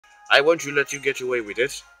I won't let you get away with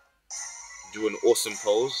it. Do an awesome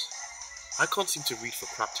pose. I can't seem to read for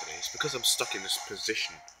crap today. It's because I'm stuck in this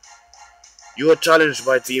position. You are challenged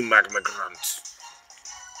by Team Magma Grunt.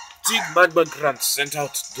 Team Magma Grunt sent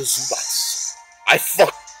out the Zubats. I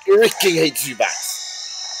freaking hate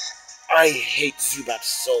Zubats. I hate Zubats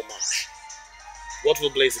so much. What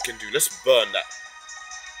will Blaziken do? Let's burn that.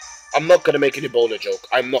 I'm not going to make any boulder joke.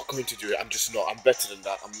 I'm not going to do it. I'm just not. I'm better than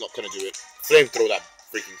that. I'm not going to do it. Flamethrow that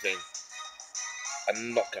freaking thing.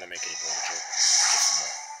 I'm not going to make any boulder joke. I'm just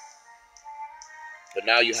not. But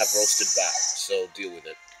now you have roasted bat, so deal with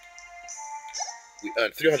it. We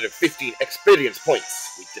earned 315 experience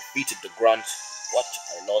points. We defeated the grunt. What?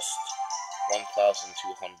 I lost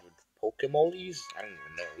 1,200 Pokemolies? I don't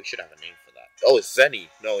even know. We should have a name for that. Oh, it's Zenny.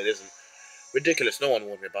 No, it isn't. Ridiculous. No one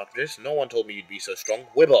warned me about this. No one told me you'd be so strong.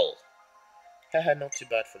 Wibble. Haha, not too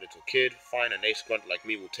bad for a little kid. Fine, an ace grunt like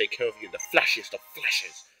me will take care of you in the flashiest of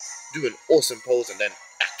flashes. Do an awesome pose and then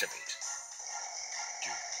activate.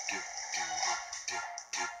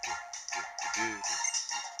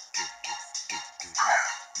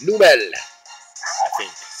 Numel, I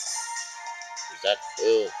think. Is that?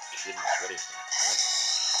 Oh, goodness, what is that?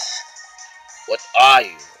 What are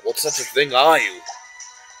you? What such a thing are you?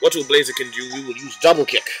 What will Blaziken do? We will use double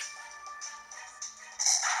kick.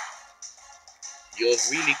 You're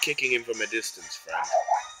really kicking him from a distance, friend.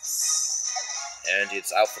 And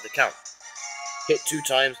it's out for the count. Hit 2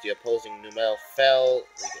 times, the opposing Numel fell.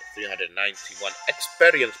 We get 391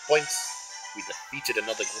 experience points. We defeated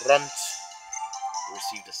another grunt. We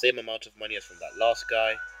received the same amount of money as from that last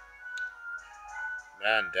guy.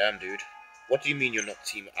 Man, damn, dude. What do you mean you're not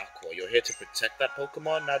Team Aqua? You're here to protect that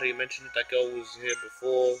Pokemon? Now that you mentioned it, that girl was here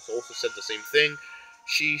before, also said the same thing.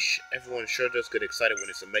 Sheesh, everyone sure does get excited when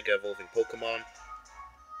it's a Mega Evolving Pokemon.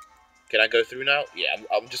 Can I go through now? Yeah,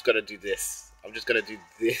 I'm just gonna do this. I'm just gonna do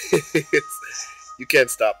this. You can't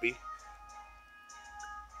stop me.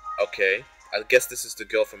 Okay, I guess this is the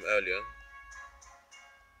girl from earlier.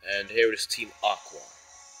 And here is Team Aqua.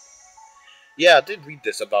 Yeah, I did read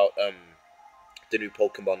this about, the new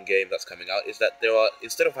Pokemon game that's coming out, is that there are,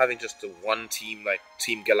 instead of having just the one team like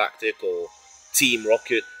Team Galactic or Team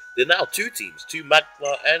Rocket, there are now 2 teams, Team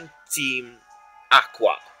Magma and Team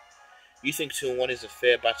Aqua. You think 2-on-1 is a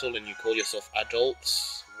fair battle and you call yourself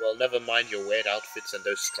adults? Well, never mind your weird outfits and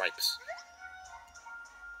those stripes.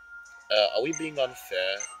 Are we being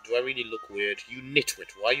unfair? Do I really look weird? You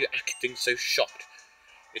nitwit, why are you acting so shocked?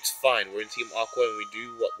 It's fine, we're in Team Aqua and we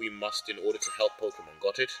do what we must in order to help Pokemon,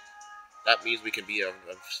 got it? That means we can be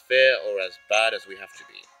as fair or as bad as we have to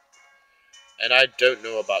be. And I don't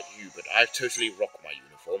know about you, but I totally rock my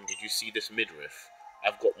uniform. Did you see this midriff?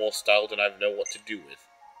 I've got more style than I know what to do with.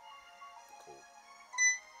 Cool.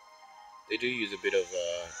 They do use a bit of,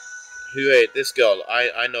 wait, this girl,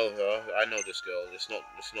 I know her. I know this girl. It's not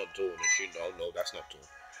Dawn, is she? No, that's not Dawn.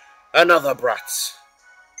 Another brat.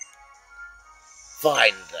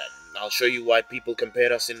 Fine, then. I'll show you why people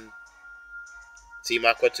compare us in Team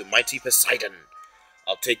Aqua to Mighty Poseidon.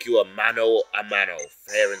 I'll take you a mano a mano,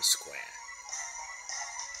 fair and square.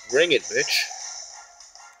 Bring it, bitch.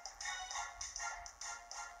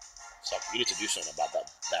 So you need to do something about that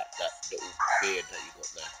little beard that you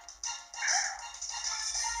got there.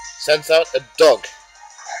 Sends out a dog.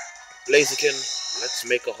 Blaziken, let's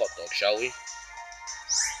make a hot dog, shall we?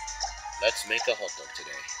 Let's make a hot dog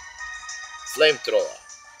today. Flamethrower.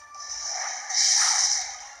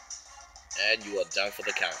 And you are down for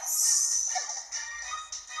the count.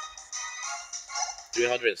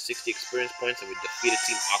 360 experience points and we defeated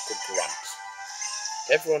Team Aqua Grunt.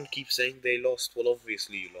 Everyone keeps saying they lost. Well,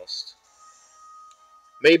 obviously you lost.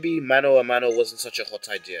 Maybe mano a mano wasn't such a hot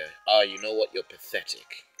idea. Ah, you know what? You're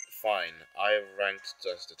pathetic. Fine. I have ranked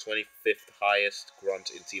as the 25th highest grunt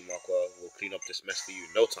in Team Aqua. We'll clean up this mess for you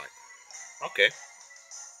in no time. Okay.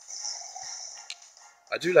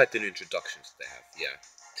 I do like the new introductions they have, yeah.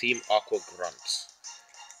 Team Aqua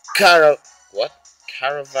Grunt. What?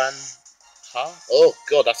 Caravan? Huh? Oh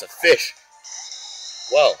god, that's a fish!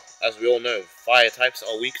 Well, as we all know, fire types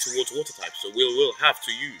are weak towards water types, so we'll have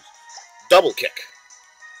to use double kick.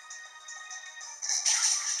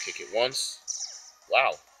 Kick it once.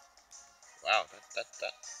 Wow. Wow, that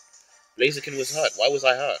Blaziken was hurt. Why was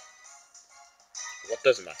I hurt? What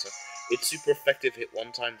doesn't matter. It's super effective, hit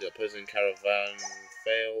one time, the opposing caravan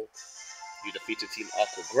failed. You defeated Team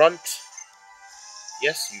Aqua Grunt.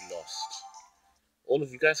 Yes, you lost. All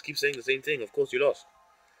of you guys keep saying the same thing, of course you lost.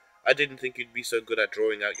 I didn't think you'd be so good at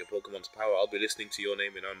drawing out your Pokemon's power. I'll be listening to your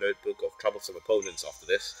name in our notebook of troublesome opponents after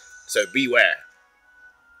this, so beware.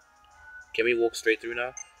 Can we walk straight through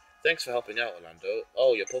now? Thanks for helping out, Orlando.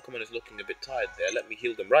 Oh, your Pokemon is looking a bit tired there. Let me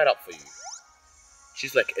heal them right up for you.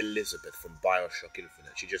 She's like Elizabeth from Bioshock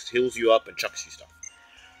Infinite. She just heals you up and chucks you stuff.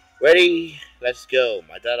 Ready? Let's go.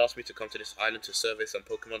 My dad asked me to come to this island to survey some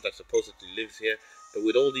Pokemon that supposedly lives here, but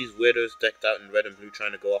with all these weirdos decked out in red and blue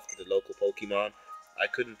trying to go after the local Pokemon, I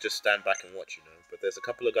couldn't just stand back and watch, But there's a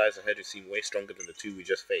couple of guys ahead who seem way stronger than the two we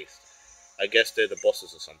just faced. I guess they're the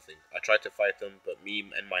bosses or something. I tried to fight them, but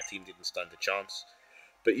me and my team didn't stand a chance.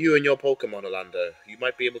 But you and your Pokemon, Orlando, you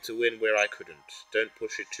might be able to win where I couldn't. Don't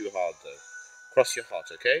push it too hard, though. Cross your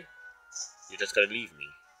heart, okay? You're just gonna leave me.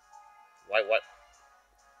 Why, what?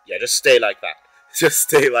 Yeah, just stay like that. Just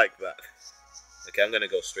stay like that. Okay, I'm gonna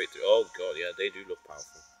go straight through. Oh god, yeah, they do look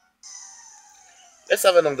powerful. Let's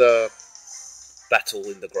have another battle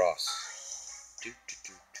in the grass. Do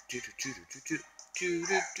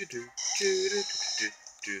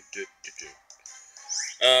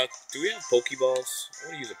we have Pokeballs? I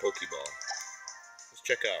want to use a Pokeball. Let's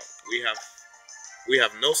check out. We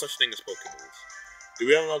have no such thing as Pokeballs. Do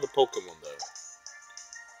we have another Pokemon though?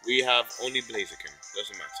 We have only Blaziken.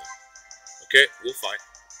 Doesn't matter. Okay, we'll fight.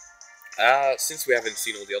 Since we haven't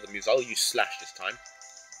seen all the other moves, I'll use Slash this time.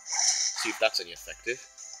 See if that's any effective.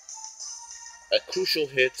 A crucial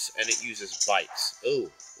hit, and it uses bites. Oh,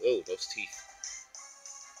 those teeth.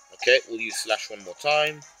 Okay, we'll use Slash one more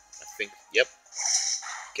time. I think, yep.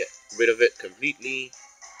 Get rid of it completely.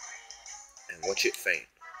 And watch it faint.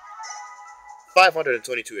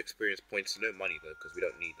 522 experience points. No money though, because we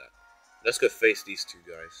don't need that. Let's go face these two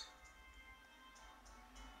guys.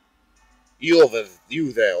 You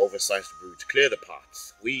there, oversized brute. Clear the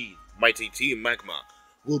paths. We, mighty Team Magma,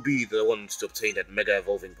 will be the ones to obtain that Mega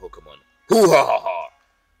Evolving Pokemon. Hoo ha ha ha!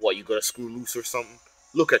 What, you got a screw loose or something?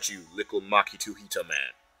 Look at you, little Maki 2-Heater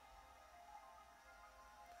man.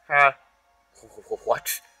 Huh?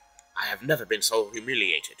 What? I have never been so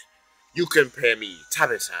humiliated. You compare me,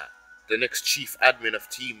 Tabitha, the next chief admin of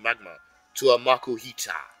Team Magma, to a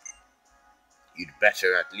Makuhita. You'd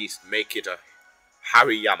better at least make it a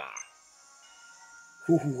Hariyama.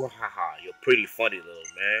 Hoo hoo ha ha, you're pretty funny,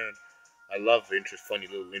 little man. I love funny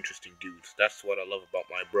little interesting dudes. That's what I love about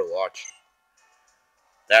my bro Archie.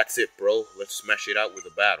 That's it, bro. Let's smash it out with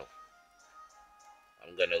a battle.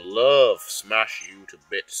 I'm gonna smash you to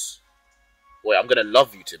bits. Wait, I'm gonna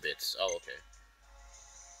love you to bits. Oh, okay.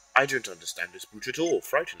 I don't understand this brute at all.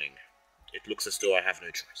 Frightening. It looks as though I have no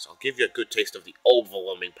choice. I'll give you a good taste of the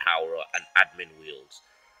overwhelming power an admin wields.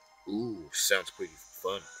 Ooh, sounds pretty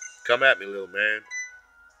fun. Come at me, little man.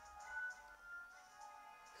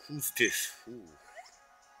 Who's this? Ooh.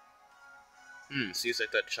 Seems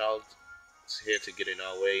like that child is here to get in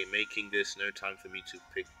our way, making this no time for me to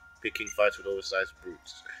picking fights with oversized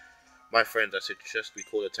brutes. My friend, I suggest we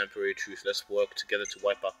call a temporary truce. Let's work together to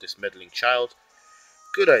wipe out this meddling child.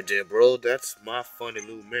 Good idea, bro. That's my funny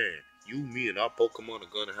little man. You, me, and our Pokemon are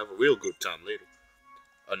gonna have a real good time later.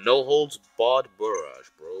 A no-holds-barred barrage,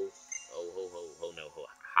 bro. Oh, ho, no, ho,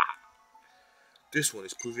 ha. This one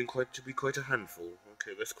is proving to be quite a handful.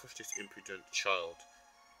 Okay, let's crush this impudent child.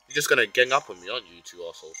 You're just gonna gang up on me, aren't you, you two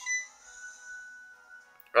assholes?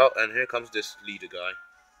 Oh, and here comes this leader guy.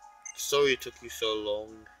 Sorry it took you so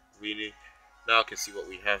long, really. Now I can see what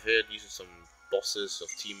we have here. These are some bosses of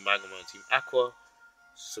Team Magma and Team Aqua.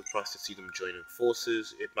 Surprised to see them joining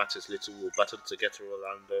forces. It matters little. We'll battle together,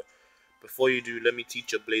 Orlando. Before you do, let me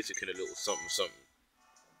teach your Blaziken a little something.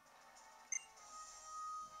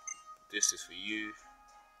 This is for you.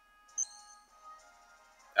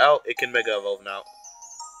 Oh, it can Mega Evolve now.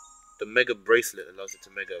 The Mega Bracelet allows it to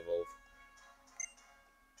Mega Evolve.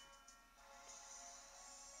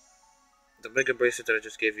 The Mega Bracelet that I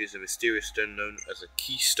just gave you is a mysterious stone known as a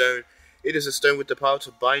Keystone. It is a stone with the power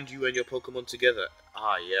to bind you and your Pokemon together.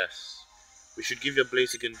 Ah, yes. We should give your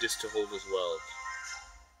Blaziken this to hold as well.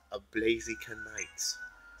 A Blazikenite.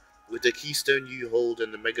 With the Keystone you hold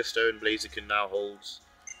and the Mega Stone Blaziken now holds,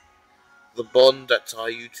 the bond that tie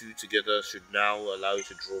you two together should now allow you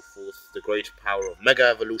to draw forth the great power of Mega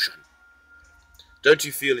Evolution. Don't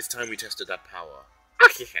you feel it's time we tested that power?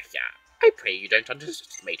 I pray you don't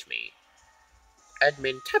underestimate me.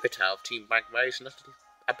 Admin Tabitha of Team Magma is not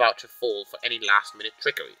about to fall for any last-minute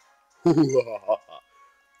trickery.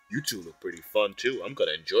 You two look pretty fun too. I'm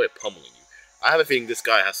gonna enjoy pummeling you. I have a feeling this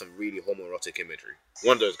guy has some really homoerotic imagery.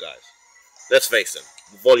 One of those guys. Let's face him.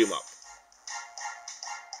 Volume up.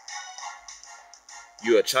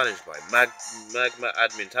 You are challenged by Magma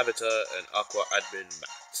Admin Tabitha and Aqua Admin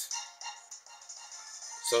Matt.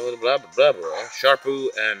 So blah blah blah.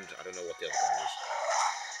 Sharpoo and I don't know what the other guy is.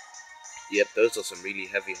 Yep, those are some really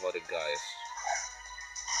heavy-hearted guys.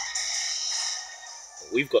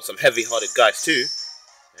 We've got some heavy-hearted guys too.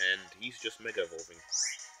 And he's just Mega Evolving.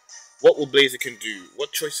 What will Blaziken do?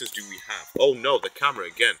 What choices do we have? Oh no, the camera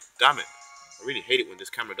again. Damn it. I really hate it when this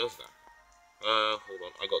camera does that. Hold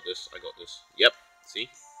on. I got this. Yep. See?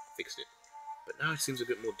 Fixed it. But now it seems a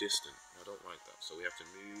bit more distant. I don't like that. So we have to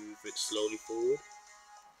move it slowly forward.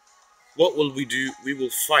 What will we do? We will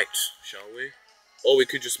fight, shall we? Or we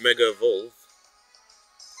could just Mega Evolve.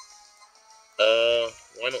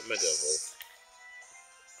 Why not Mega Evolve?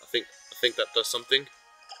 I think that does something.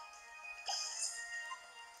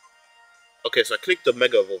 Okay, so I clicked the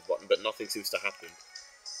Mega Evolve button, but nothing seems to happen.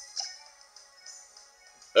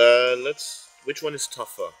 Which one is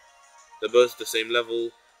tougher? They're both the same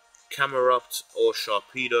level. Camerupt or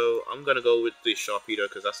Sharpedo. I'm gonna go with the Sharpedo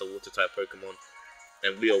because that's a water type Pokemon.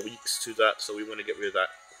 And we are weak to that, so we want to get rid of that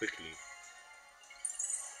quickly.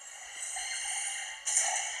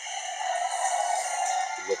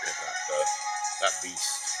 Look at that, though. That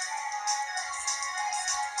beast.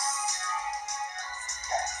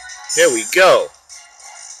 Here we go!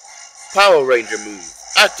 Power Ranger move.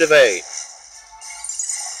 Activate!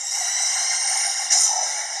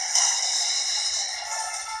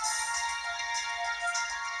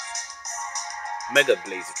 Mega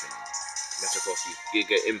Blaziken. Metagross, you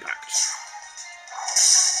get Impact.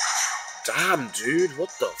 Damn, dude, what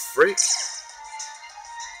the frick?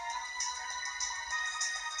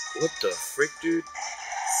 What the frick, dude?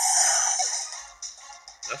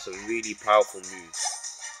 That's a really powerful move.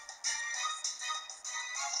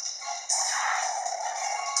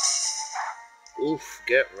 Oof,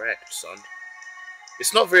 get wrecked, son.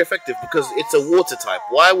 It's not very effective because it's a water type.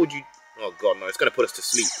 Why would you... Oh god, no, it's gonna put us to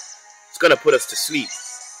sleep. It's gonna put us to sleep.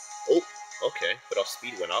 Oh, okay, but our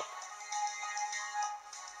speed went up.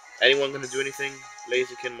 Anyone gonna do anything?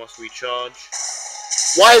 Blaziken must recharge.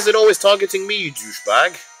 Why is it always targeting me, you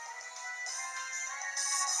douchebag?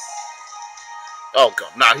 Oh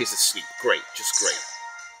god, now he's asleep. Great, just great.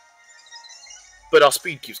 But our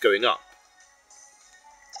speed keeps going up.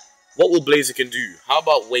 What will Blaziken do? How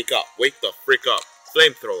about wake up? Wake the frick up.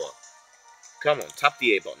 Flamethrower. Come on, tap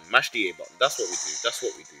the A button. Mash the A button. That's what we do. That's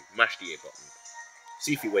what we do. Mash the A button.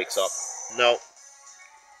 See if he wakes up. No.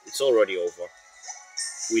 It's already over.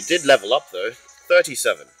 We did level up though.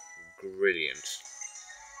 37. Brilliant.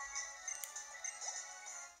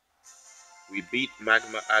 We beat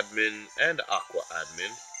Magma admin and Aqua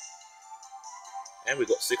admin. And we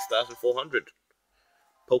got 6,400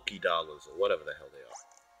 Pokédollars or whatever the hell they are.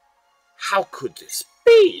 How could this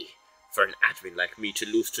be? For an admin like me to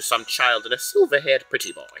lose to some child and a silver-haired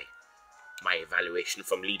pretty boy. My evaluation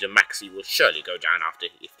from Leader Maxi will surely go down after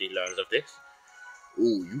if he learns of this.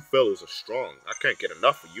 Ooh, you fellas are strong. I can't get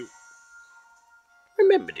enough of you.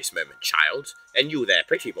 Remember this moment, child. And you there,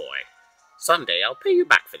 pretty boy. Someday I'll pay you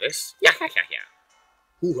back for this. Yeah.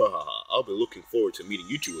 Hoo-ha-ha. I'll be looking forward to meeting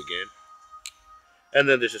you two again. And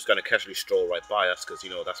then they're just going to casually stroll right by us because, you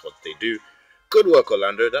know, that's what they do. Good work,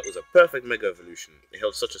 Orlando. That was a perfect Mega Evolution. It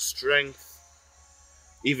held such a strength.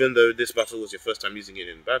 Even though this battle was your first time using it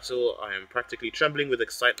in battle, I am practically trembling with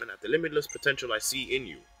excitement at the limitless potential I see in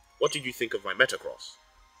you. What did you think of my Metagross?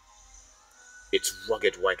 Its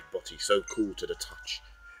rugged white body, so cool to the touch.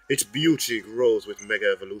 Its beauty grows with Mega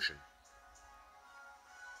Evolution.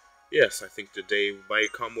 Yes, I think the day may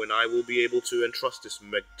come when I will be able to entrust this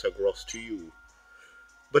Metagross to you.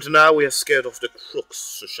 But now we are scared of the crooks,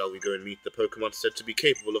 so shall we go and meet the Pokemon said to be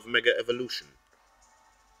capable of Mega Evolution?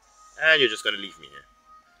 And you're just going to leave me here.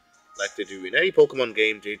 Like they do in any Pokemon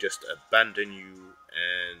game, they just abandon you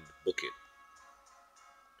and book it.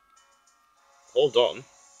 Hold on.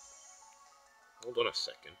 Hold on a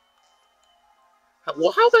second. How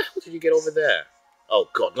the hell did you get over there? Oh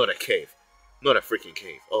god, not a cave. Not a freaking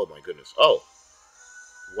cave. Oh my goodness. Oh.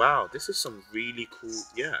 Wow, this is some really cool...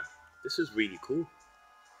 Yeah, this is really cool.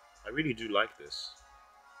 I really do like this.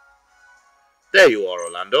 There you are,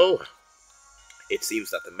 Orlando. It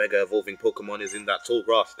seems that the Mega Evolving Pokemon is in that tall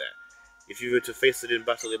grass there. If you were to face it in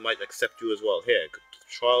battle, it might accept you as well. Here,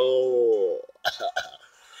 throw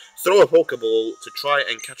a Pokeball to try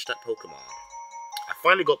and catch that Pokemon. I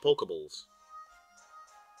finally got Pokeballs.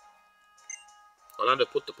 Orlando,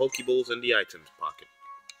 put the Pokeballs in the items pocket.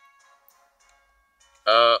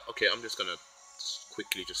 Okay, I'm just gonna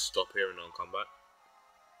quickly just stop here and I'll come back.